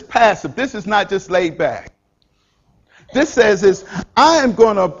not just passive. This is not just laid back. This says is, I am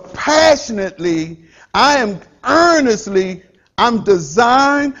going to passionately, I am earnestly, I'm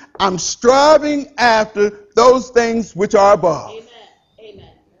designed, I'm striving after those things which are above. Amen. Amen.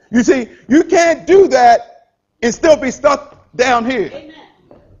 You see, you can't do that and still be stuck down here. Amen.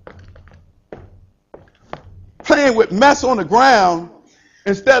 Playing with mess on the ground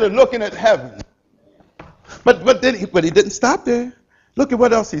instead of looking at heaven. But he didn't stop there. Look at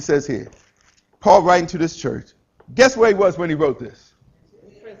what else he says here. Paul writing to this church. Guess where he was when he wrote this?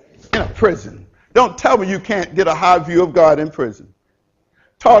 In a prison. Don't tell me you can't get a high view of God in prison.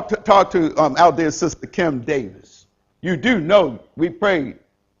 Talk to out there, Sister Kim Davis. You do know we prayed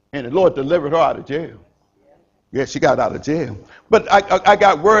and the Lord delivered her out of jail. Yeah, she got out of jail. But I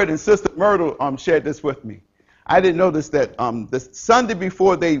got word, and Sister Myrtle shared this with me. I didn't notice that the Sunday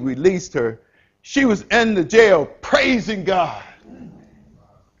before they released her, she was in the jail praising God.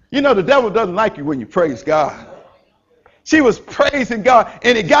 You know, the devil doesn't like you when you praise God. She was praising God,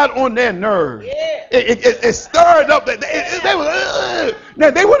 and it got on their nerves. Yeah. It stirred up. They were,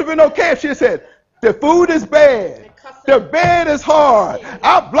 now, they would have been okay if she had said, the food is bad. The bed is hard.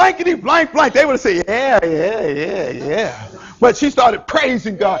 I blankety blank blank. They would have said, yeah. But she started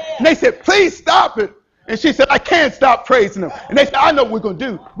praising God. And they said, please stop it. And she said, I can't stop praising him. And they said, I know what we're going to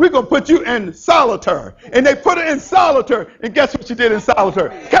do. We're going to put you in solitary. And they put her in solitary. And guess what she did in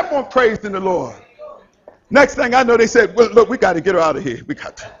solitary? Kept on praising the Lord. Next thing I know, they said, well, look, we got to get her out of here.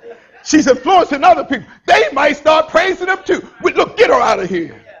 She's influencing other people. They might start praising him too. But look, get her out of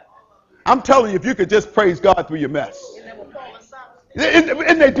here. I'm telling you, if you could just praise God through your mess.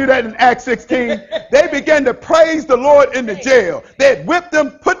 And they do that in Acts 16. They began to praise the Lord in the jail. They had whipped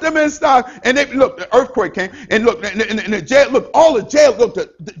them, put them in stock, and look, the earthquake came, and look, and the jail, look, all the jail, look, the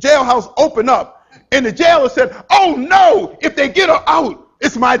jailhouse opened up, and the jailer said, oh no, if they get her out,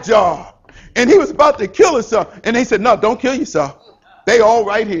 it's my job. And he was about to kill himself, and they said, no, don't kill yourself. They all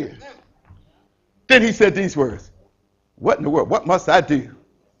right here. Then he said these words, what in the world, what must I do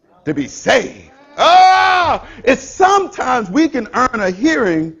to be saved? It's sometimes we can earn a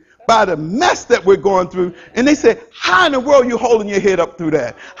hearing by the mess that we're going through. And they say, how in the world are you holding your head up through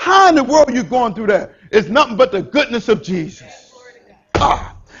that? How in the world are you going through that? It's nothing but the goodness of Jesus.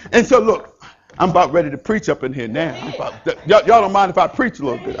 And so look, I'm about ready to preach up in here now. Y'all don't mind if I preach a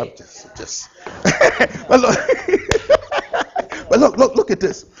little bit? I'm just. But look at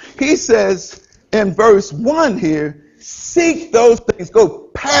this. He says in verse 1 here, seek those things, go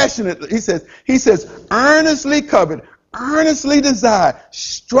passionately. He says, earnestly covet, earnestly desire,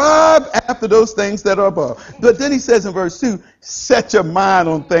 strive after those things that are above. But then he says in verse 2, set your mind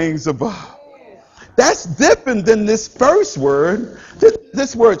on things above. That's different than this first word.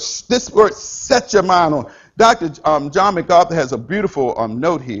 This word, set your mind on. Dr. John MacArthur has a beautiful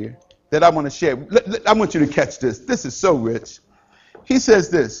note here that I want to share. I want you to catch this. This is so rich. He says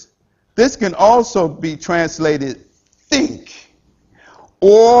this. This can also be translated think,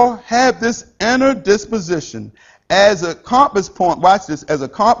 or have this inner disposition as a compass point. Watch this, as a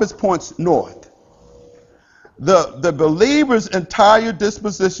compass points north. The believer's entire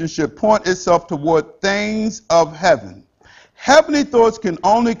disposition should point itself toward things of heaven. Heavenly thoughts can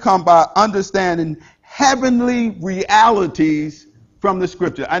only come by understanding heavenly realities from the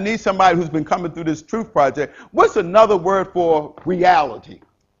scripture. I need somebody who's been coming through this truth project. What's another word for reality?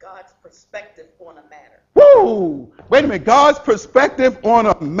 God's perspective on a matter. Woo! Wait a minute. God's perspective on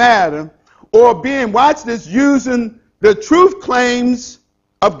a matter, or being, watch this, using the truth claims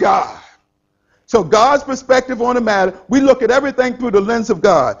of God. So God's perspective on a matter, we look at everything through the lens of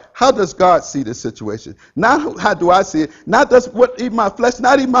God. How does God see this situation? Not how do I see it? Not just what even my flesh,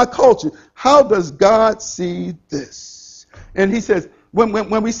 not even my culture. How does God see this? And he says,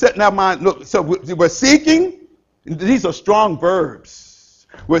 when we set in our mind, look, so we're seeking. These are strong verbs.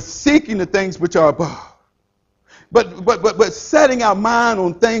 We're seeking the things which are above. But setting our mind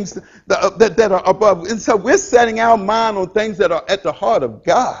on things that are above. And so we're setting our mind on things that are at the heart of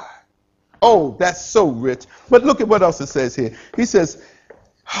God. Oh, that's so rich. But look at what else it says here. He says,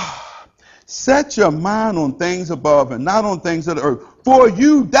 set your mind on things above and not on things of the earth. For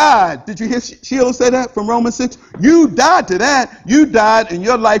you died. Did you hear Sheila say that from Romans 6? You died to that. You died and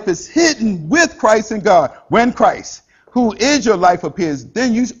your life is hidden with Christ in God. When Christ, who is your life, appears,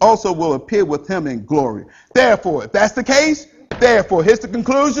 then you also will appear with him in glory. Therefore, if that's the case, therefore, here's the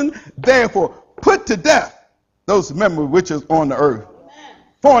conclusion. Therefore, put to death those memories which is on the earth.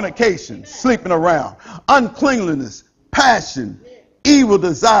 Fornication, sleeping around, uncleanliness, passion, evil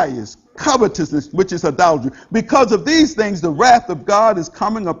desires, covetousness, which is idolatry. Because of these things, the wrath of God is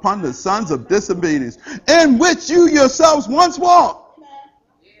coming upon the sons of disobedience, in which you yourselves once walked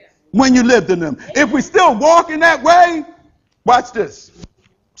when you lived in them. If we still walk in that way, watch this.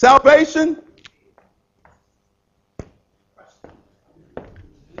 Salvation.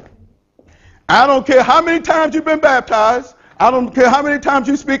 I don't care how many times you've been baptized. I don't care how many times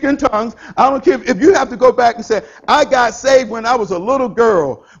you speak in tongues. I don't care if you have to go back and say, I got saved when I was a little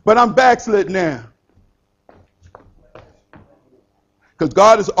girl, but I'm backslid now. Because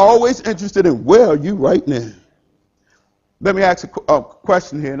God is always interested in where are you right now. Let me ask a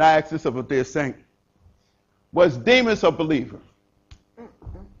question here, and I ask this of a dear saint. Was Demas a believer?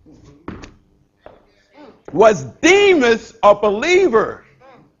 Was Demas a believer?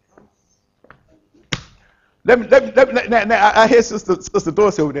 Now, I hear Sister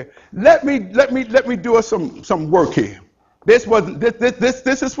Dorsey over there. Let me do us some work here. This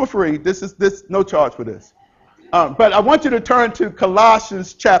is for free. This no charge for this. But I want you to turn to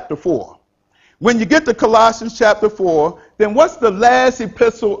Colossians chapter 4. When you get to Colossians chapter 4, then what's the last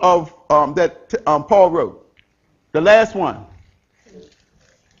epistle of that Paul wrote? The last one.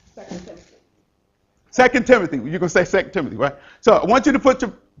 2 Timothy. You're going to say 2 Timothy, right? So I want you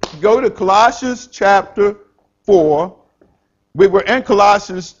to go to Colossians chapter 4. We were in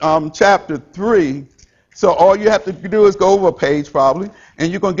Colossians chapter 3. So all you have to do is go over a page probably.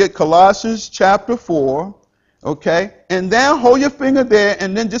 And you're going to get Colossians chapter 4. Okay? And then hold your finger there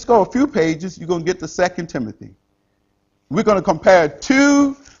and then just go a few pages. You're going to get to 2 Timothy. We're going to compare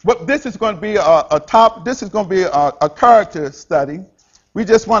two. What this is going to be this is going to be a character study. We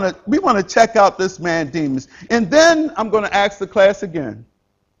want to check out this man Demas. And then I'm going to ask the class again.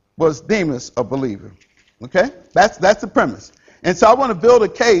 Was Demas a believer? Okay? That's the premise. And so I want to build a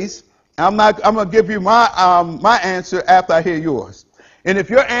case. I'm going to give you my answer after I hear yours. And if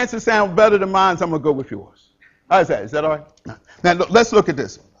your answer sounds better than mine, I'm going to go with yours. How's that? Is that all right? Now let's look at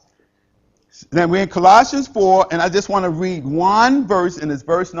this. Then we're in Colossians 4, and I just want to read one verse, and it's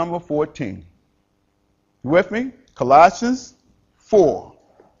verse number 14. You with me? Colossians 4,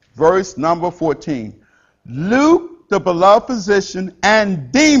 verse number 14. Luke, the beloved physician,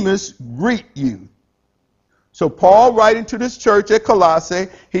 and Demas greet you. So Paul, writing to this church at Colossae,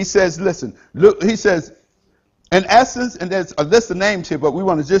 he says, listen, Luke, he says, in essence, and there's a list of names here, but we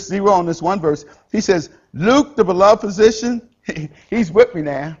want to just zero on this one verse. He says, Luke, the beloved physician, he's with me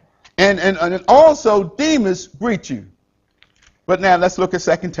now, and also Demas greet you. But now let's look at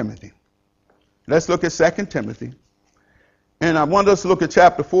 2 Timothy. Let's look at 2 Timothy. And I want us to look at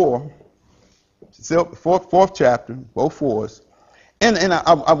chapter 4, fourth chapter, both fours. And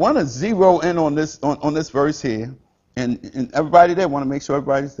I want to zero in on this verse here. And everybody there, want to make sure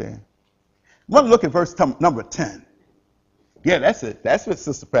everybody's there. I want to look at verse number 10. Yeah, that's it. That's what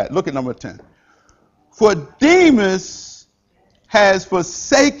Sister Pat. Look at number 10. For Demas has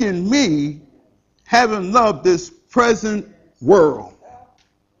forsaken me, having loved this present world.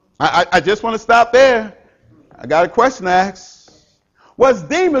 I just want to stop there. I got a question to ask. Was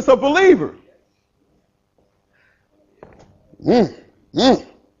Demas a believer? Is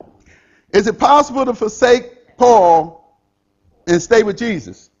it possible to forsake Paul and stay with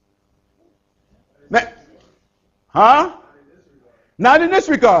Jesus? Not in this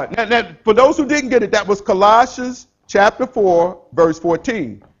regard. Now, for those who didn't get it, that was Colossians chapter 4, verse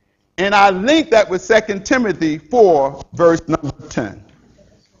 14. And I linked that with 2 Timothy 4, verse number 10.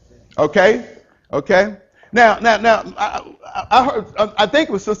 Okay? Okay? Now, I heard, I think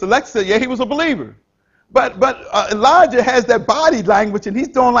it was Sister Lex said, yeah, he was a believer. But Elijah has that body language, and he's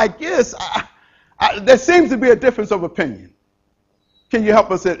doing like this. There seems to be a difference of opinion. Can you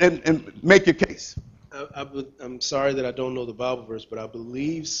help us and make your case? I'm sorry that I don't know the Bible verse, but I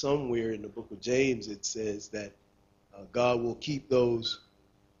believe somewhere in the book of James it says that God will keep those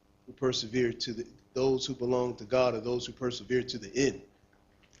who persevere those who belong to God, or those who persevere to the end.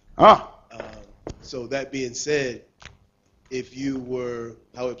 So that being said, if you were,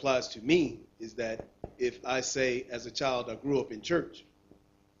 how it applies to me is that if I say as a child I grew up in church,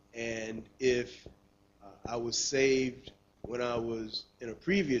 and if I was saved when I was in a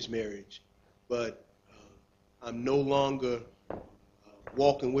previous marriage, but I'm no longer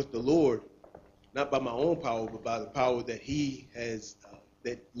walking with the Lord, not by my own power, but by the power that He has,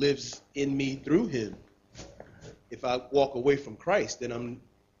 that lives in me through Him. If I walk away from Christ, then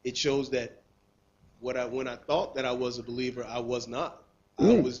it shows that when I thought that I was a believer, I was not.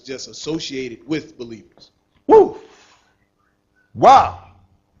 I was just associated with believers. Woo! Wow!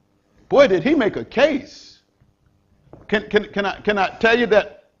 Boy, did he make a case. Can I tell you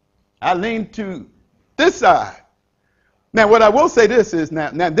that I lean to this side? Now, what I will say this is now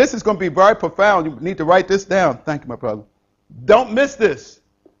this is going to be very profound. You need to write this down. Thank you, my brother. Don't miss this.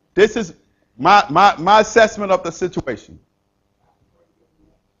 This is my assessment of the situation.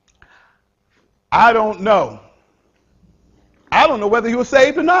 I don't know. I don't know whether he was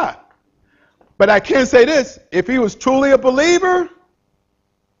saved or not. But I can say this. If he was truly a believer,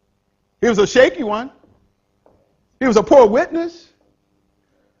 he was a shaky one. He was a poor witness.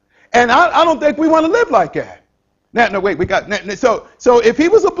 And I don't think we want to live like that. No, wait, so if he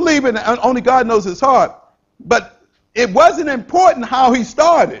was a believer, and only God knows his heart, but it wasn't important how he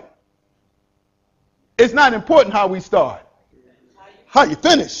started. It's not important how we start. How you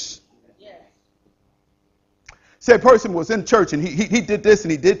finish. Say a person was in church and he did this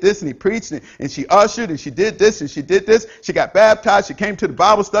and he did this and he preached and she ushered and she did this and she did this. She got baptized. She came to the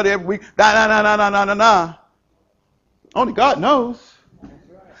Bible study every week. Nah. Only God knows.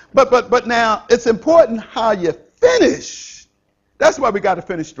 But now, it's important how you finish. That's why we got to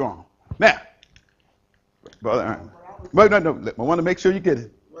finish strong. Now, brother, no, I want to make sure you get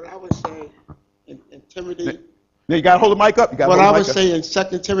it. What I would say in Timothy. Now you got to hold the mic up. What I would say in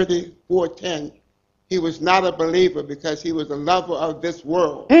 2 Timothy 4:10, he was not a believer because he was a lover of this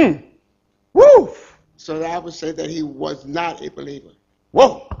world. Woo! So I would say that he was not a believer.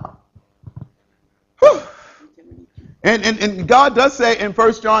 Whoa. Whew. And God does say in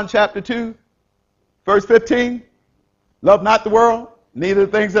 1 John chapter 2, verse 15, love not the world, neither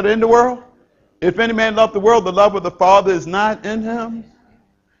the things that are in the world. If any man love the world, the love of the Father is not in him.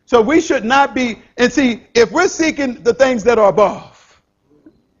 So we should not be, and see, if we're seeking the things that are above,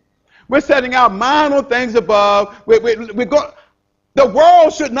 we're setting our mind on things above, the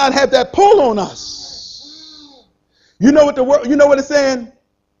world should not have that pull on us. You know what it's saying?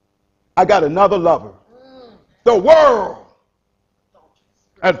 I got another lover. The world,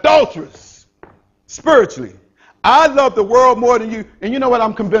 adulterous, spiritually. I love the world more than you. And you know what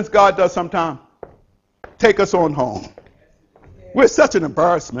I'm convinced God does sometimes? Take us on home. We're such an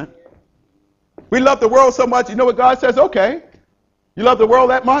embarrassment. We love the world so much. You know what God says? Okay. You love the world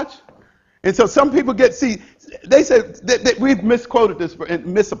that much? And so some people they say that we've misquoted this and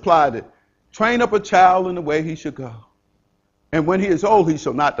misapplied it. Train up a child in the way he should go. And when he is old, he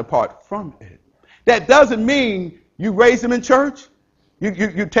shall not depart from it. That doesn't mean you raise him in church.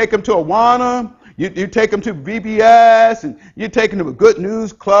 You take him to Awana. You take him to VBS. And you take him to a good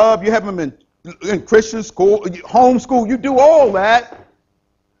news club. You have him in Christian school, homeschool. You do all that.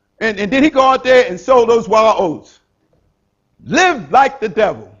 And then he go out there and sow those wild oats. Live like the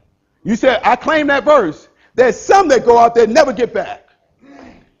devil. You said, I claim that verse. There's some that go out there and never get back.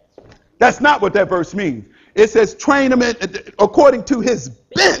 That's not what that verse means. It says train him according to his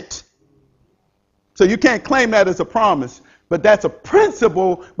bent. So you can't claim that as a promise, but that's a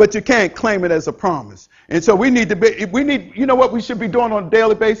principle, but you can't claim it as a promise. And so you know what we should be doing on a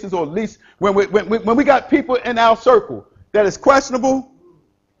daily basis, or at least when we got people in our circle that is questionable,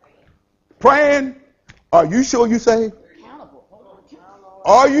 praying, are you sure you're saved?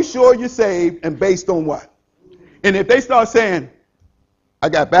 Are you sure you're saved, and based on what? And if they start saying, I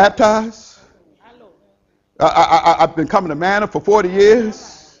got baptized, I've been coming to Manna for 40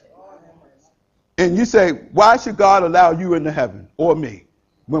 years, and you say, why should God allow you into heaven or me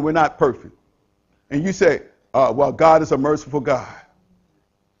when we're not perfect? And you say, well, God is a merciful God.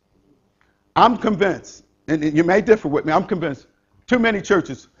 I'm convinced, and you may differ with me, I'm convinced too many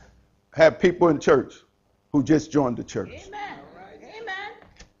churches have people in church who just joined the church. Amen. Amen.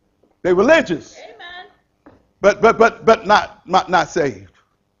 They're religious, Amen. but not saved.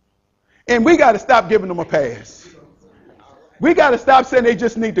 And we got to stop giving them a pass. We got to stop saying they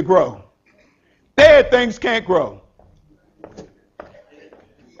just need to grow. Dead things can't grow.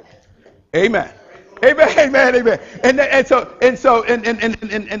 Amen. Amen. Amen. Amen. And so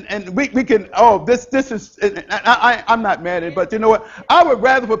we can. Oh, this is. I'm not mad at it, but you know what? I would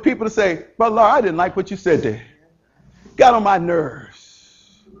rather for people to say, "But Lord, I didn't like what you said there. Got on my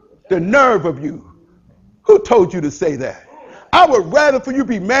nerves. The nerve of you. Who told you to say that?" I would rather for you to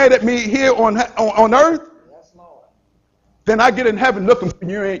be mad at me here on earth than I get in heaven looking for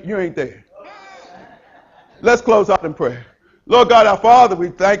you. You ain't there. Let's close out in prayer. Lord God, our Father, we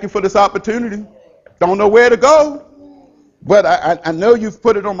thank you for this opportunity. Don't know where to go, but I know you've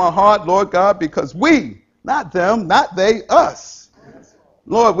put it on my heart, Lord God, because we, not them, not they, us.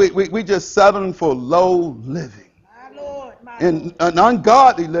 Lord, we just settling for low living and an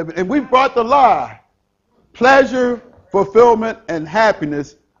ungodly living. And we brought the lie, pleasure, fulfillment, and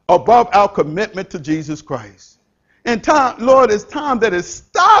happiness above our commitment to Jesus Christ. And time, Lord, it's time that it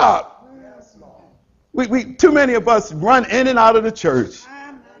stopped. Too many of us run in and out of the church.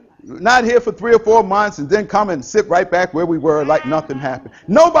 Not here for 3 or 4 months and then come and sit right back where we were like nothing happened.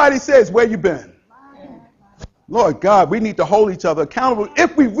 Nobody says, where you been? Lord God, we need to hold each other accountable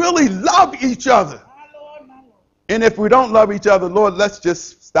if we really love each other. And if we don't love each other, Lord, let's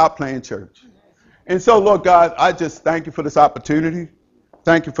just stop playing church. And so, Lord God, I just thank you for this opportunity.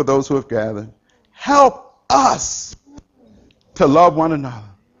 Thank you for those who have gathered. Help us to love one another.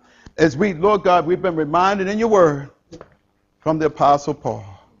 As we, Lord God, we've been reminded in your word from the Apostle Paul.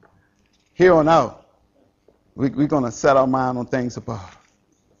 Here on out, we're going to set our mind on things above,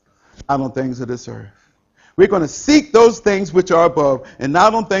 not on things of this earth. We're going to seek those things which are above and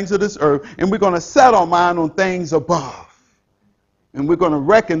not on things of this earth. And we're going to set our mind on things above. And we're going to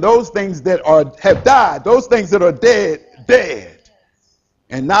reckon those things that have died, those things that are dead,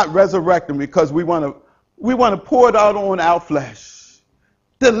 and not resurrect them because we want to pour it out on our flesh.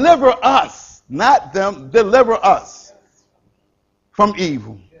 Deliver us, not them, deliver us from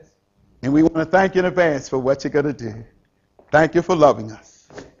evil. And we want to thank you in advance for what you're going to do. Thank you for loving us.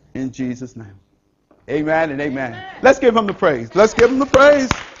 In Jesus' name. Amen and amen. Let's give him the praise. Let's give him the praise.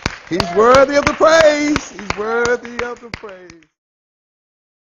 He's worthy of the praise. He's worthy of the praise.